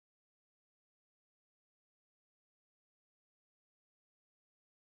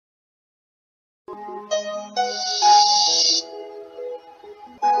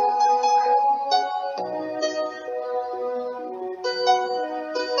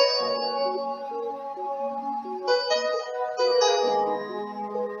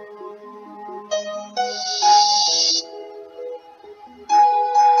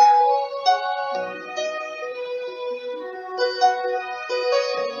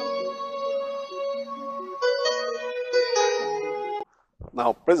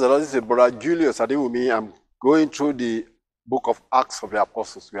Now, praise the Lord. This is Brother Julius Adewumi. I'm going through the book of Acts of the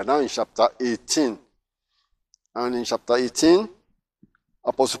Apostles. We are now in chapter 18. And in chapter 18,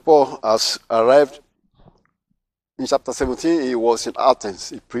 Apostle Paul has arrived. In chapter 17, he was in Athens.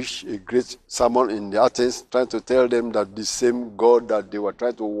 He preached a great sermon in Athens, trying to tell them that the same God that they were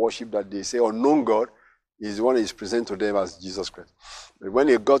trying to worship, that they say unknown God, is the one that is present to them as Jesus Christ. But when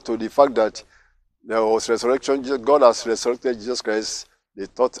he got to the fact that there was resurrection, God has resurrected Jesus Christ, they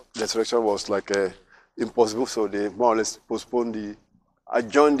thought resurrection was like impossible, so they more or less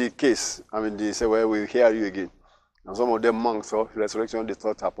adjourned the case. I mean, they said, well, we'll hear you again. And some of them monks of resurrection, they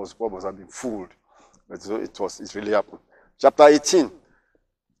thought Apostle Paul must have been fooled. But so it really happened. Chapter 18.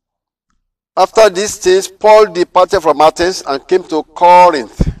 After these things, Paul departed from Athens and came to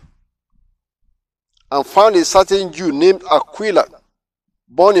Corinth, and found a certain Jew named Aquila,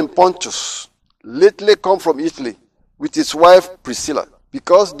 born in Pontus, lately come from Italy, with his wife Priscilla,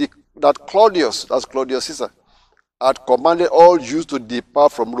 because that Claudius Caesar, had commanded all Jews to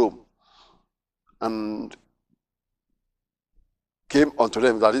depart from Rome, and came unto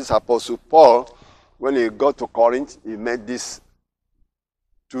them. That is Apostle Paul. When he got to Corinth, he met this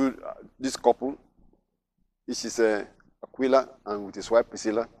couple. This is Aquila and with his wife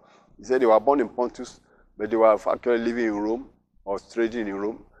Priscilla. He said they were born in Pontus, but they were actually living in Rome or trading in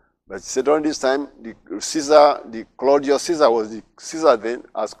Rome. But he said during this time, the Claudius Caesar was the Caesar then,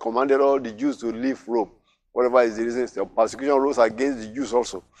 has commanded all the Jews to leave Rome. Whatever is the reason, the persecution rose against the Jews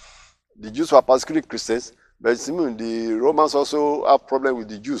also. The Jews were persecuting Christians, but the Romans also have problem with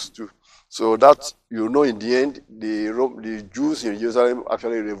the Jews too. So that, in the end, the Jews in Jerusalem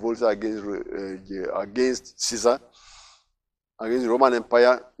actually revolted against Caesar, against the Roman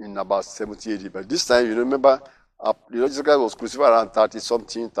Empire in about 70 AD. But this time, remember, Jesus Christ was crucified around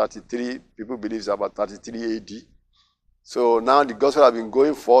 30-something, 33. People believe it's about 33 AD. So now the gospel has been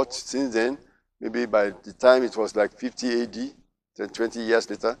going forth since then. Maybe by the time it was like 50 AD, then 20 years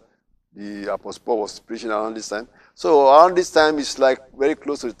later, the Apostle Paul was preaching around this time. So around this time, it's like very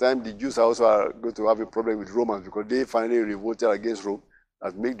close to the time the Jews also are going to have a problem with Romans, because they finally revolted against Rome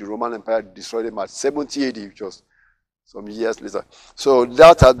and make the Roman Empire destroy them at 70 AD, which was some years later. So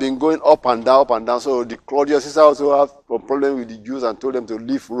that has been going up and down, up and down. So the Claudius Caesar also have a problem with the Jews and told them to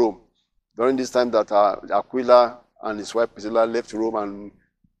leave Rome. During this time that Aquila and his wife Priscilla left Rome and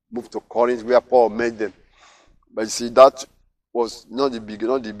moved to Corinth, where Paul met them. But you see, that was not the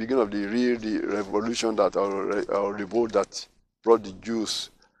beginning of the revolution that or revolt that brought the Jews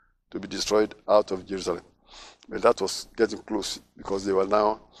to be destroyed out of Jerusalem. But that was getting close, because they were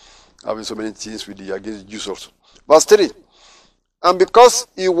now having so many things against the Jews also. Verse 3. And because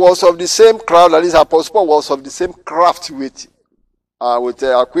he was of the same crowd, that is, Apostle Paul was of the same craft with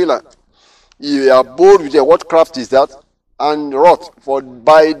Aquila, he abode with them. What craft is that? And wrought, for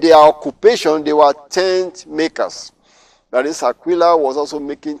by their occupation they were tent makers. That is, Aquila was also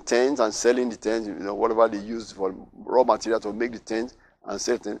making tents and selling the tents, whatever they used for raw material to make the tent and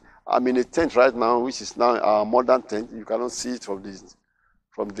sell tents. I'm in a tent right now, which is now a modern tent. You cannot see it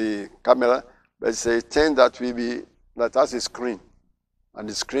from the camera, but it's a tent that has a screen, and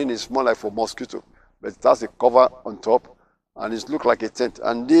the screen is more like for mosquito, but it has a cover on top, and it looks like a tent.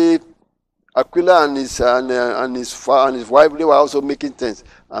 And Aquila and his wife, they were also making tents,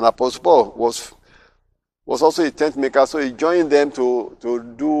 and Apostle Paul was also a tent maker, so he joined them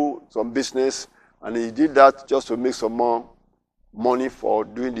to do some business, and he did that just to make some more money for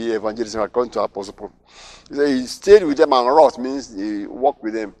doing the evangelism according to Apostle Paul. He stayed with them and wrought, means he worked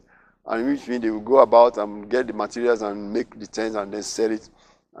with them, and which means they will go about and get the materials and make the tents and then sell it.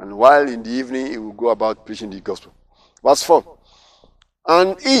 And while in the evening, he will go about preaching the gospel. Verse 4.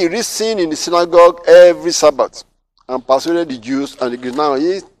 And he reasoned in the synagogue every Sabbath and persuaded the Jews and the Greeks. Now,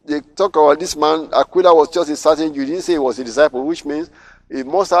 they talk about this man. Aquila was just a certain Jew. He didn't say he was a disciple, which means it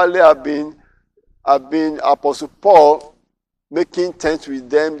must hardly have been Apostle Paul making tents with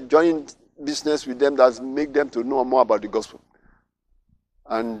them, joining business with them, that make them to know more about the gospel.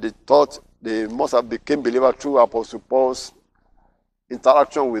 And they thought they must have become believers through Apostle Paul's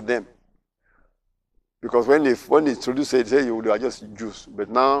interaction with them. Because when they introduced it, they say you are just Jews. But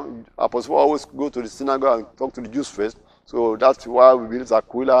now, Apostle Paul always go to the synagogue and talk to the Jews first. So that's why we believe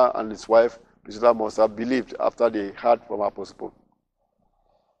Aquila and his wife Israel must have believed after they heard from Apostle Paul.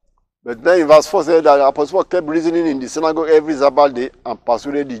 But then in verse 4 said that Apostle Paul kept reasoning in the synagogue every Sabbath day and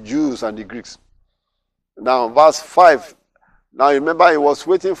persuaded the Jews and the Greeks. Now, verse 5. Now, remember, he was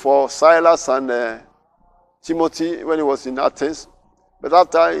waiting for Silas and Timothy when he was in Athens. But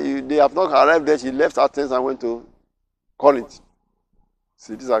after they have not arrived there, he left Athens and went to Corinth.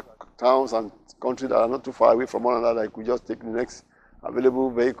 See, these are towns and countries that are not too far away from one another. I could just take the next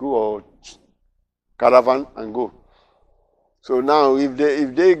available vehicle or caravan and go. So now,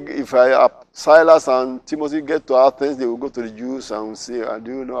 if Silas and Timothy get to Athens, they will go to the Jews and say,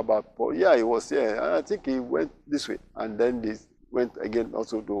 "Do you know about Paul?" Yeah, he was here. I think he went this way, and then they went again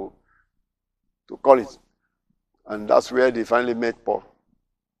also to Corinth, and that's where they finally met Paul.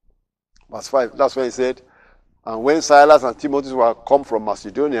 Verse 5. That's why he said, "And when Silas and Timothy were come from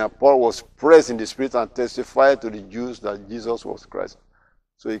Macedonia, Paul was pressed in the spirit and testified to the Jews that Jesus was Christ."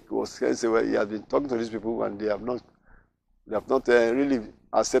 So he was saying, well, he had been talking to these people, and they have not really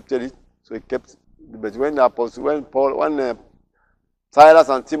accepted it. So he kept. But when Silas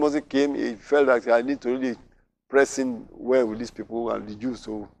and Timothy came, he felt like I need to really press in well with these people and the Jews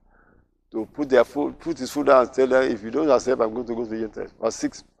to put his foot down and tell them, if you don't accept, I'm going to go to the Gentiles. Verse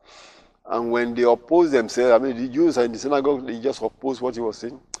 6. And when they opposed themselves, the Jews in the synagogue, they just opposed what he was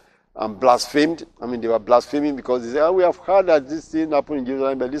saying and blasphemed. They were blaspheming because they said, we have heard that this thing happened in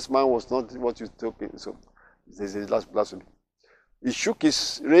Jerusalem, but this man was not what you talking. So they said, that's blasphemy. He shook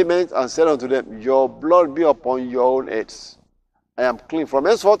his raiment and said unto them, your blood be upon your own heads. I am clean. From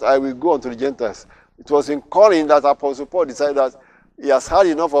henceforth I will go unto the Gentiles. It was in Corinth that Apostle Paul decided that he has had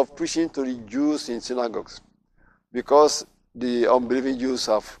enough of preaching to the Jews in synagogues, because the unbelieving Jews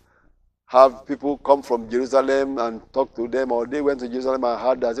have people come from Jerusalem and talk to them, or they went to Jerusalem and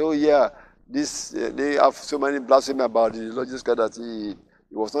heard that, oh yeah, they have so many blasphemy about the Lord Jesus Christ that he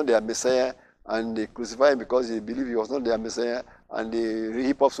was not their Messiah, and they crucified him because they believed he was not their Messiah, and they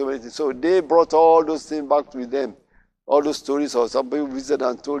heap up so many things. So they brought all those things back to them. All those stories, or some people visited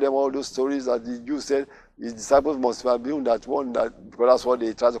and told them all those stories that the Jews said his disciples must have been that one, because that's what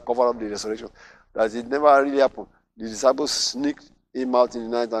they tried to cover up the resurrection. That it never really happened. The disciples sneaked him out in the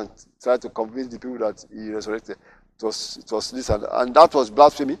night and tried to convince the people that he resurrected. It was this and that was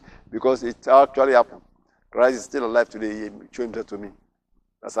blasphemy, because it actually happened. Christ is still alive today. He showed himself to me.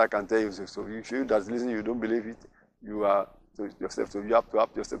 That's how I can tell you. So if you that listen, you don't believe it, you are yourself. So you have to have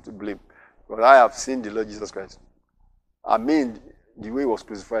yourself to blame. But I have seen the Lord Jesus Christ. The way he was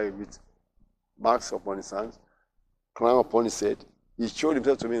crucified with marks upon his hands, crown upon his head. He showed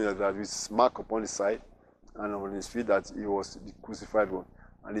himself to me that with mark upon his side and on his feet, that he was the crucified one.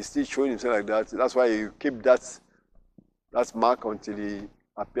 And he's still showing himself like that. That's why he kept that mark until he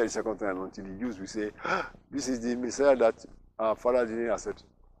appeared the second time, until the Jews will say, this is the Messiah that our father didn't accept,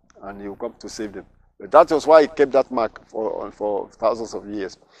 and he will come to save them. But that was why he kept that mark for thousands of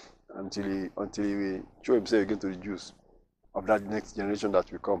years, until he will show himself again to the Jews of that next generation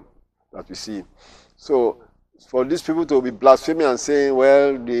that will come, that we see. So for these people to be blaspheming and saying,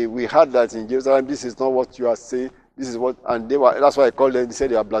 well, we heard that in Jerusalem, this is not what you are saying, this is what, and that's why I called them, they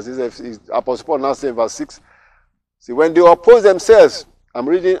said they are blaspheming. Apostle Paul now saying verse 6, see, when they oppose themselves, I'm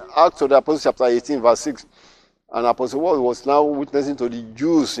reading Acts of the Apostles chapter 18 verse 6, and Apostle Paul was now witnessing to the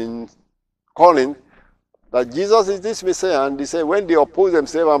Jews in Corinth that Jesus is this Messiah, and they said, when they opposed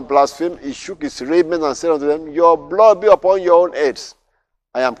themselves and blasphemed, he shook his raiment and said unto them, your blood be upon your own heads.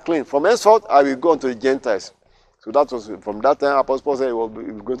 I am clean. From henceforth I will go unto the Gentiles. So that was from that time Apostle Paul said he will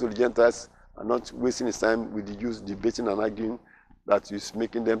go to the Gentiles and not wasting his time with the Jews debating and arguing that is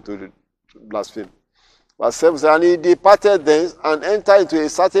making them to blaspheme. Verse 7 says, and he departed thence and entered into a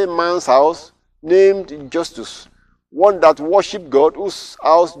certain man's house named Justus, one that worshipped God, whose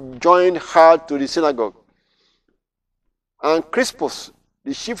house joined hard to the synagogue. And Crispus,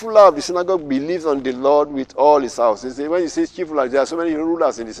 the chief ruler of the synagogue, believed on the Lord with all his house. When you say chief ruler, there are so many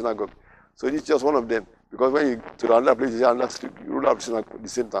rulers in the synagogue. So this is just one of them. Because when you to another place, you say another ruler of the synagogue, the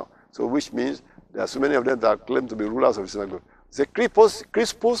same town. So which means there are so many of them that claim to be rulers of the synagogue. Say Crispus,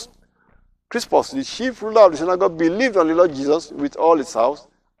 the chief ruler of the synagogue, believed on the Lord Jesus with all his house.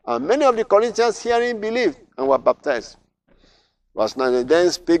 And many of the Corinthians hearing believed and were baptized. Verse 9,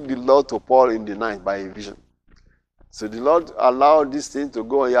 then spake the Lord to Paul in the night by a vision. So the Lord allowed this thing to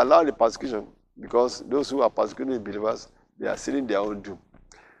go. He allowed the persecution, because those who are persecuting believers, they are seeing their own doom.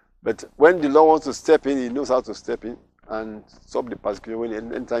 But when the Lord wants to step in, he knows how to step in and stop the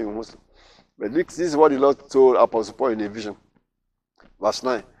persecution anytime he wants to. But this is what the Lord told Apostle Paul in a vision. Verse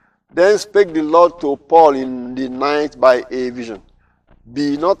 9. Then spake the Lord to Paul in the night by a vision.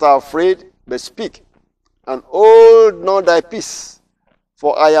 Be not afraid, but speak, and hold not thy peace,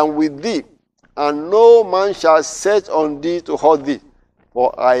 for I am with thee, and no man shall set on thee to hurt thee.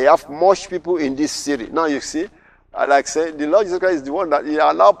 For I have much people in this city. Now you see, like I said, the Lord Jesus Christ is the one that he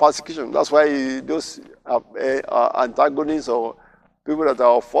allowed persecution. That's why those antagonists or people that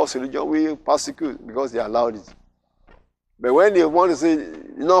are of false religion will persecute, because they allowed it. But when they want to say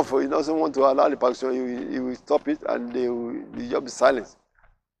enough, he doesn't want to allow the persecution, he will stop it, and they just be silent.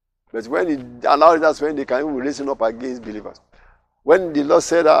 But when he allowed it, that's when they can even raise up against believers. When the Lord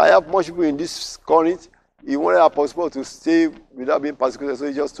said, I have much people in this Corinth, he wanted Apostle Paul to stay without being persecuted. So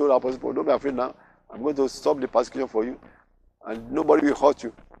he just told Apostle Paul, don't be afraid now. I'm going to stop the persecution for you, and nobody will hurt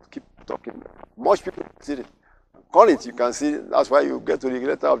you. Keep talking. Much people see it. Corinth, you can see, that's why you get to the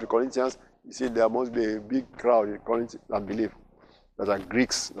letter of the Corinthians, you see there must be a big crowd in Corinth that believe, that are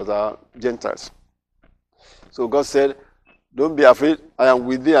Greeks, that are Gentiles. So God said, don't be afraid, I am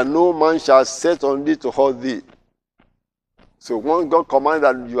with thee, and no man shall set on thee to hurt thee. So once God commanded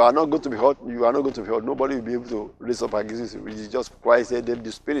that you are not going to be hurt, you are not going to be hurt. Nobody will be able to raise up against you. It is just quieted them,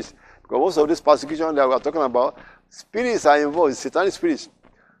 the spirits. Because most of this persecution that we are talking about, spirits are involved, satanic spirits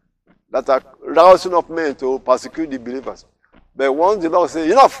that are rousing up men to persecute the believers. But once the Lord says,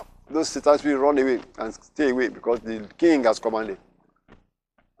 enough, those satanic spirits run away and stay away, because the king has commanded.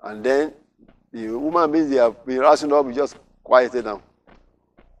 And then the human beings they have been rousing up, we just quieted down.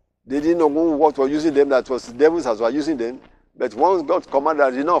 They didn't know what was using them, that was the devils as were using them. But once God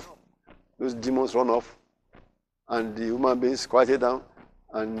commanded enough, those demons run off, and the human beings quieted down,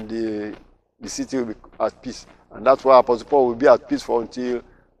 and the city will be at peace. And that's why Apostle Paul will be at peace for until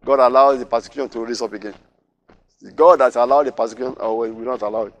God allows the persecution to raise up again. It's God that allowed the persecution, or will not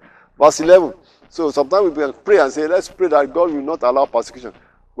allow it. Verse 11. So sometimes we can pray and say, let's pray that God will not allow persecution.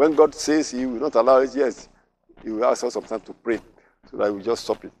 When God says he will not allow it, yes, he will ask us sometimes to pray, so that we just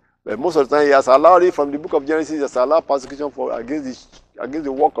stop it. But most of the time, he has allowed it from the book of Genesis. He has allowed persecution against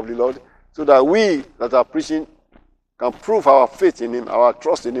the work of the Lord, so that we that are preaching can prove our faith in him, our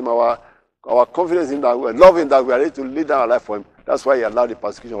trust in him, our confidence in him, that we love him, that we are ready to lay down our life for him. That's why he allowed the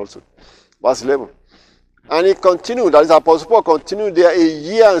persecution also. Verse 11. And he continued, that is, Apostle Paul continued there 1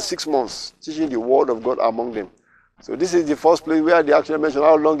 year and 6 months, teaching the word of God among them. So this is the first place where they actually mentioned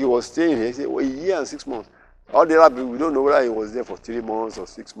how long he was staying here. He said, 1 year and 6 months. All the other people, we don't know whether he was there for 3 months or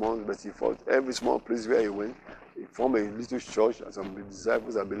 6 months, but he fought every small place where he went. He formed a little church, and some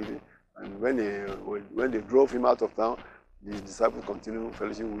disciples are believing. And when they drove him out of town, the disciples continued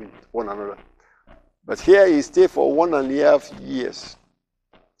fellowship with one another. But here he stayed for 1.5 years,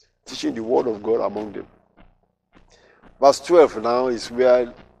 teaching the word of God among them. Verse 12 now is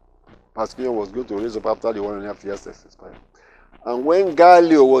where persecution was going to raise up after the 1.5 years expired. And when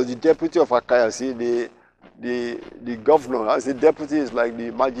Gallio was the deputy of Achaia, see, the governor, as the deputy is like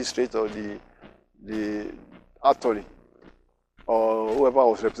the magistrate or the attorney or whoever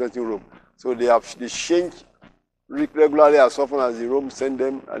was representing Rome. So they change regularly as often as the Rome send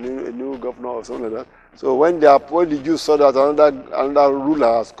them a new governor or something like that. So when the Jews saw that another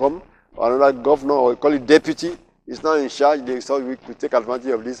ruler has come, or another governor, or we call it deputy, is now in charge, they thought we could take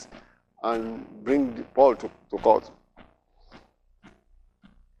advantage of this and bring Paul to court.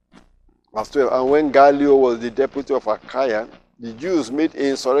 Verse 12, and when Gallio was the deputy of Achaia, the Jews made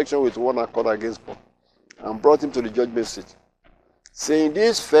insurrection with one accord against Paul and brought him to the judgment seat, saying,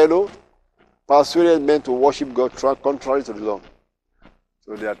 this fellow persuaded men to worship God contrary to the law.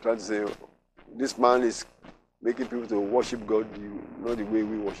 So they are trying to say, this man is making people to worship God, not the way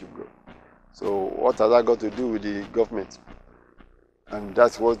we worship God. So what has that got to do with the government? And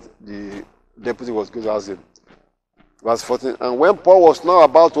that's what the deputy was going to ask him. Verse 14, and when Paul was now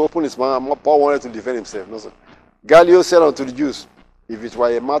about to open his mouth, Paul wanted to defend himself. No, sir. Gallio said unto the Jews, if it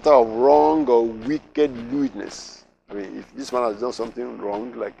were a matter of wrong or wicked lewdness, I mean, if this man has done something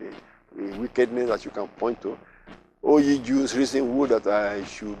wrong, like a wickedness that you can point to, O ye Jews, reason would that I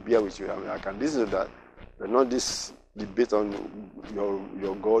should bear with you. I mean, I can listen to that, but not this debate on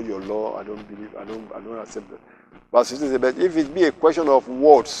your God, your law. I don't believe, I don't accept that. Verse 16 says, but if it be a question of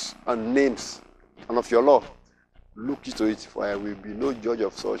words and names and of your law, look into it, for I will be no judge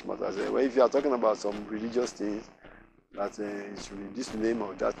of such matters. Well, if you are talking about some religious things, that it should be this name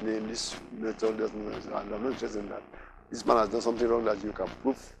or that name, this method, that method, I'm not interested in that. This man has done something wrong that you can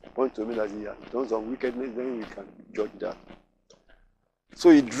point to me that he has done some wickedness, then we can judge that. So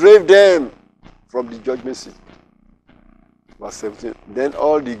he drove them from the judgment seat. Verse 17. Then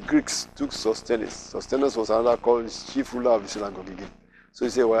all the Greeks took Sosthenes. Sosthenes was another called chief ruler of the synagogue again. So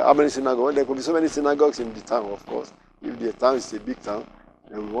he said, well, how many synagogues? Well, there could be so many synagogues in the town, of course. If the town is a big town,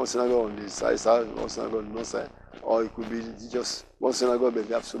 then one synagogue on the side, one synagogue on the north side. Or it could be just one synagogue, but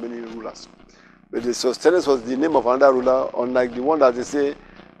they have so many rulers. But the Sosthenes was the name of another ruler, unlike the one that they say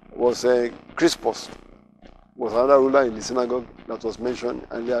was Crispus, was another ruler in the synagogue that was mentioned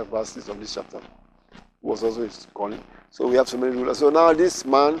in the verses of this chapter. Was also his calling. So we have so many rulers. So now this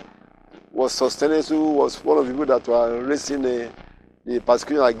man was Sosthenes, who was one of the people that were raising the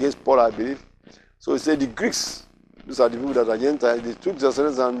persecution against Paul, I believe. So he said the Greeks, those are the people that are Gentiles, they took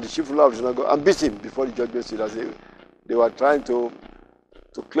Sosthenes and the chief ruler of the synagogue and beat him before the judgment seat. They were trying to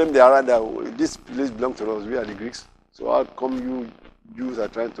claim their right that this place belongs to us, we are the Greeks. So how come you Jews are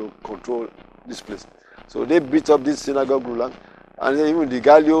trying to control this place? So they beat up this synagogue ruler, and even the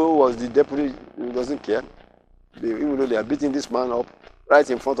Gallio was the deputy, who doesn't care. Even though they are beating this man up right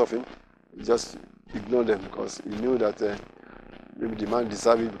in front of him, he just ignored them because he knew that maybe the man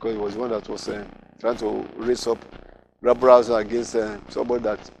deserved it because he was the one that was trying to raise up rebels against somebody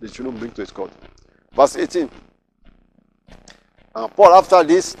that they shouldn't bring to his court. Verse 18. Paul, after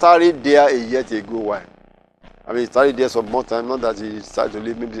this, tarried there a year to go. Why? I mean, he tarried there some more time, not that he decided to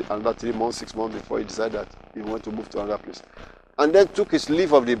leave maybe another 3 months, 6 months before he decided that he wanted to move to another place. And then took his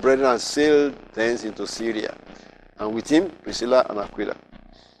leave of the brethren and sailed thence into Syria. And with him, Priscilla and Aquila.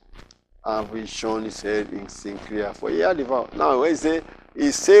 And he shone his head in Cenchrea, for he had the vow. Now, when he say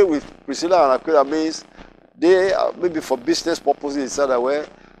he sailed with Priscilla and Aquila, means they, maybe for business purposes, he said that, well,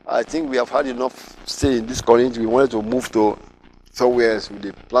 I think we have had enough stay in this Corinth. We wanted to move to somewhere else.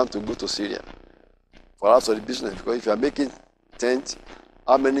 They plan to go to Syria for us of the business. Because if you are making tents,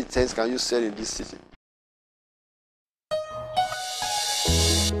 how many tents can you sell in this city?